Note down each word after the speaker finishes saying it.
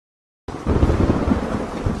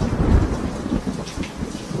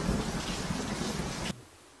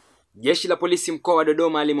Jeshi la polisi mkoa wa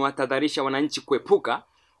Dodoma limewatahadharisha wananchi kuepuka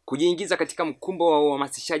kujiingiza katika mkumbo wa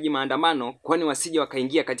uhamasishaji maandamano, kwani wasije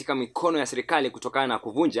wakaingia katika mikono ya serikali kutokana na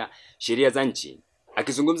kuvunja sheria za nchi.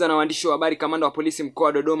 Akizungumza na waandishi wa habari, kamanda wa polisi mkoa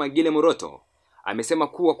wa Dodoma Gile Moroto amesema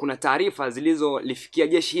kuwa kuna taarifa zilizolifikia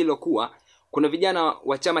jeshi hilo kuwa kuna vijana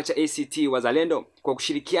wa chama cha ACT Wazalendo kwa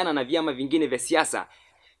kushirikiana na vyama vingine vya siasa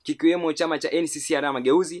kikiwemo chama cha NCCR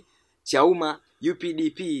Mageuzi, Chauma,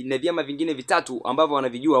 UPDP na vyama vingine vitatu ambavyo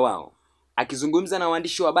wanavijua wao. Akizungumza na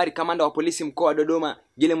waandishi wa habari, kamanda wa polisi mkoa wa Dodoma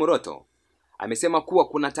Gile Moroto amesema kuwa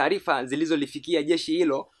kuna taarifa zilizolifikia jeshi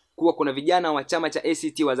hilo kuwa kuna vijana wa chama cha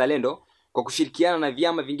ACT Wazalendo kwa kushirikiana na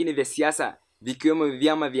vyama vingine vya siasa vikiwemo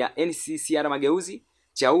vyama vya NCCR Mageuzi,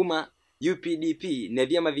 Chauma, UPDP na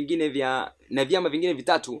vyama vingine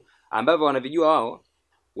vitatu ambavyo wanavijua wao,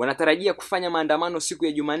 wanatarajia kufanya maandamano siku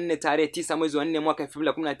ya Jumanne tarehe 9 mwezi wa 4 mwaka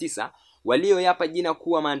 2019 walioyapa jina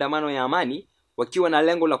kuwa maandamano ya amani, wakiwa na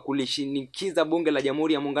lengo la kulishinikiza bunge la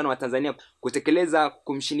Jamhuri ya Muungano wa Tanzania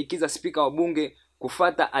kumshinikiza spika wa bunge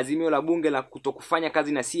kufuata azimio la bunge la kutokufanya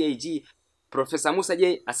kazi na CAG Profesa Musa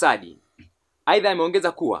J. Asadi. Aidha,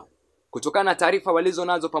 ameongeza kuwa kutokana na taarifa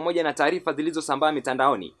walizonazo pamoja na taarifa zilizosambaa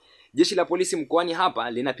mitandaoni, jeshi la polisi mkoani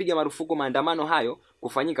hapa linapiga marufuku maandamano hayo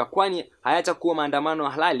kufanyika, kwani hayatakuwa maandamano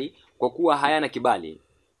halali kwa kuwa hayana kibali.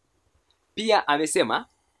 Pia amesema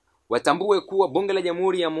watambue kuwa bunge la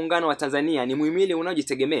Jamhuri ya Muungano wa Tanzania ni muhimili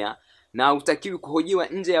unaojitegemea na hutakiwi kuhojiwa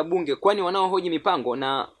nje ya bunge, kwani wanaohoji mipango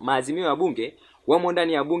na maazimio ya bunge wamo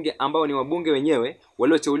ndani ya bunge ambao ni wabunge wenyewe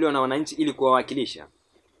walioteuliwa na wananchi ili kuwawakilisha.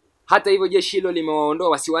 Hata hivyo, jeshi hilo limewaondoa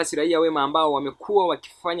wasiwasi raia wema ambao wamekuwa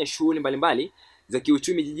wakifanya shughuli mbalimbali za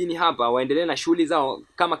kiuchumi jijini hapa waendelee na shughuli zao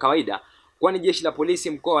kama kawaida, kwani jeshi la polisi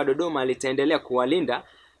mkoa wa Dodoma litaendelea kuwalinda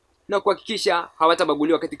na kuhakikisha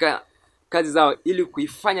hawatabaguliwa katika kazi zao ili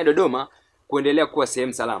kuifanya Dodoma kuendelea kuwa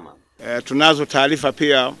sehemu salama. Tunazo taarifa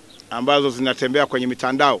pia ambazo zinatembea kwenye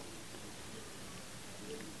mitandao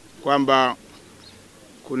kwamba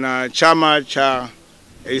kuna chama cha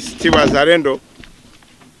ACT Wazalendo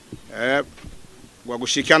kwa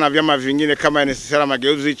kushirikiana na vyama vingine kama NCCR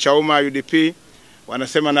Mageuzi, Chauma, UDP,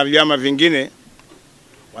 wanasema na vyama vingine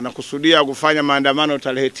wanakusudia kufanya maandamano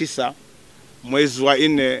tarehe 9 mwezi wa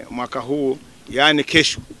 4 mwaka huu, yaani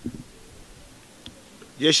kesho.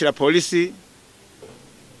 Jeshi la polisi,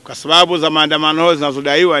 kwa sababu za maandamano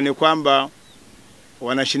zinazodaiwa ni kwamba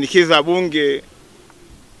wanashinikiza bunge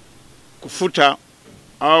kufuta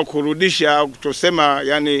au kurudisha au kutosema,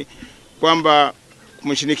 yani kwamba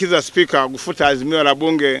kumshinikiza spika kufuta azimio la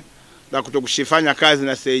bunge la kutokushifanya kazi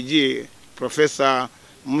na CAG Profesa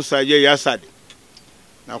Musa J. Asadi,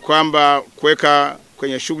 na kwamba kuweka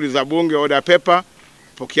kwenye shughuli za bunge order paper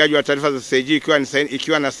pokeaji wa taarifa za CAG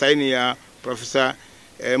ikiwa na saini ya Profesa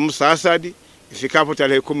Musa Asadi ifikapo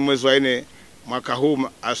tarehe 10 mwezi wa 4 mwaka huu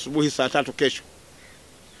asubuhi saa 3 kesho.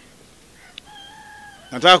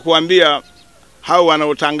 Nataka kuambia hao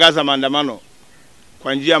wanaotangaza maandamano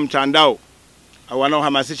kwa njia ya mtandao au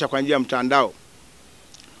wanaohamasisha kwa njia ya mtandao,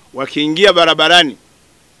 wakiingia barabarani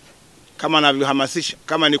kama anavyohamasisha,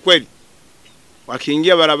 kama ni kweli,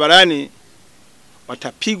 wakiingia barabarani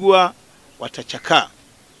watapigwa, watachakaa.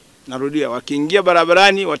 Narudia, wakiingia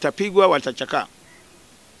barabarani watapigwa, watachakaa.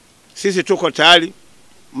 Sisi tuko tayari,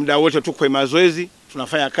 muda wote tuko kwa mazoezi,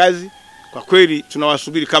 tunafanya kazi. Kwa kweli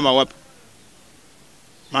tunawasubiri kama wapo.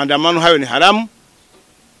 Maandamano hayo ni haramu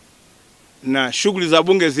na shughuli za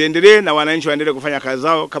bunge ziendelee na wananchi waendelee kufanya kazi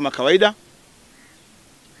zao kama kawaida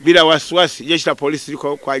bila wasiwasi. Jeshi la polisi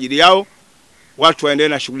liko kwa ajili yao, watu waendelee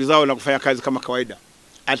na shughuli zao na kufanya kazi kama kawaida.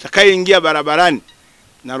 Atakayeingia barabarani,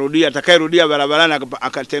 narudia, atakayerudia barabarani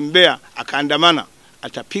akatembea akaandamana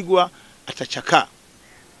atapigwa, atachakaa.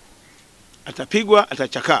 Atapigwa,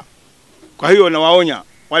 atachakaa. Kwa hiyo nawaonya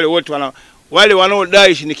wale wote wale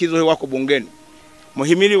wanaodai shinikizo hili wako bungeni.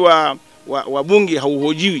 Muhimili wa bunge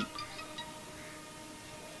hauhojiwi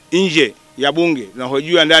nje ya bunge, na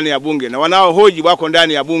hojiwa ndani ya bunge, na wanaohoji wako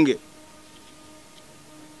ndani ya bunge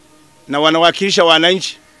na wanawakilisha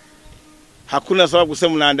wananchi. Hakuna sababu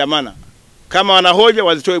kusema naandamana. Kama wanahoja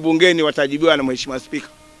wazitoe bungeni, watajibiwa na mheshimiwa spika.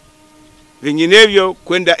 Vinginevyo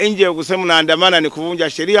kwenda nje kusema naandamana ni kuvunja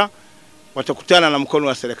sheria, watakutana na mkono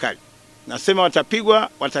wa serikali. Nasema watapigwa,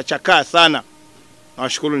 watachakaa sana.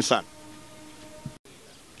 Nawashukuruni sana.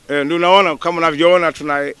 Ndio unaona kama unavyoona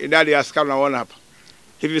tuna idadi ya askari unaona hapa.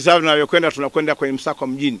 Hivi sasa tunavyokwenda tunakwenda kwenye msako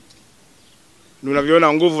mjini. Ndio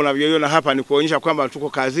unavyoona nguvu unavyoiona hapa ni kuonyesha kwamba tuko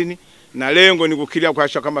kazini na lengo ni kukilia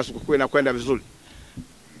kuhakikisha kwamba sikukuu inakwenda vizuri.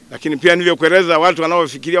 Lakini pia nilivyokueleza, watu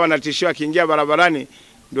wanaofikiria wanatishiwa kiingia barabarani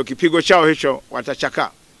ndio kipigo chao hicho,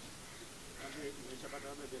 watachakaa.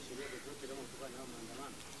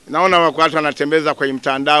 Naona watu wanatembeza kwenye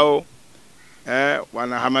mtandao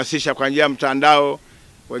wanahamasisha kwa njia ya mtandao.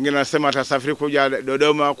 Wengine wanasema watasafiri kuja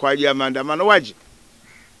Dodoma kwa ajili ya maandamano.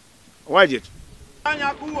 Waje tu.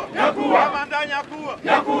 Nyakua.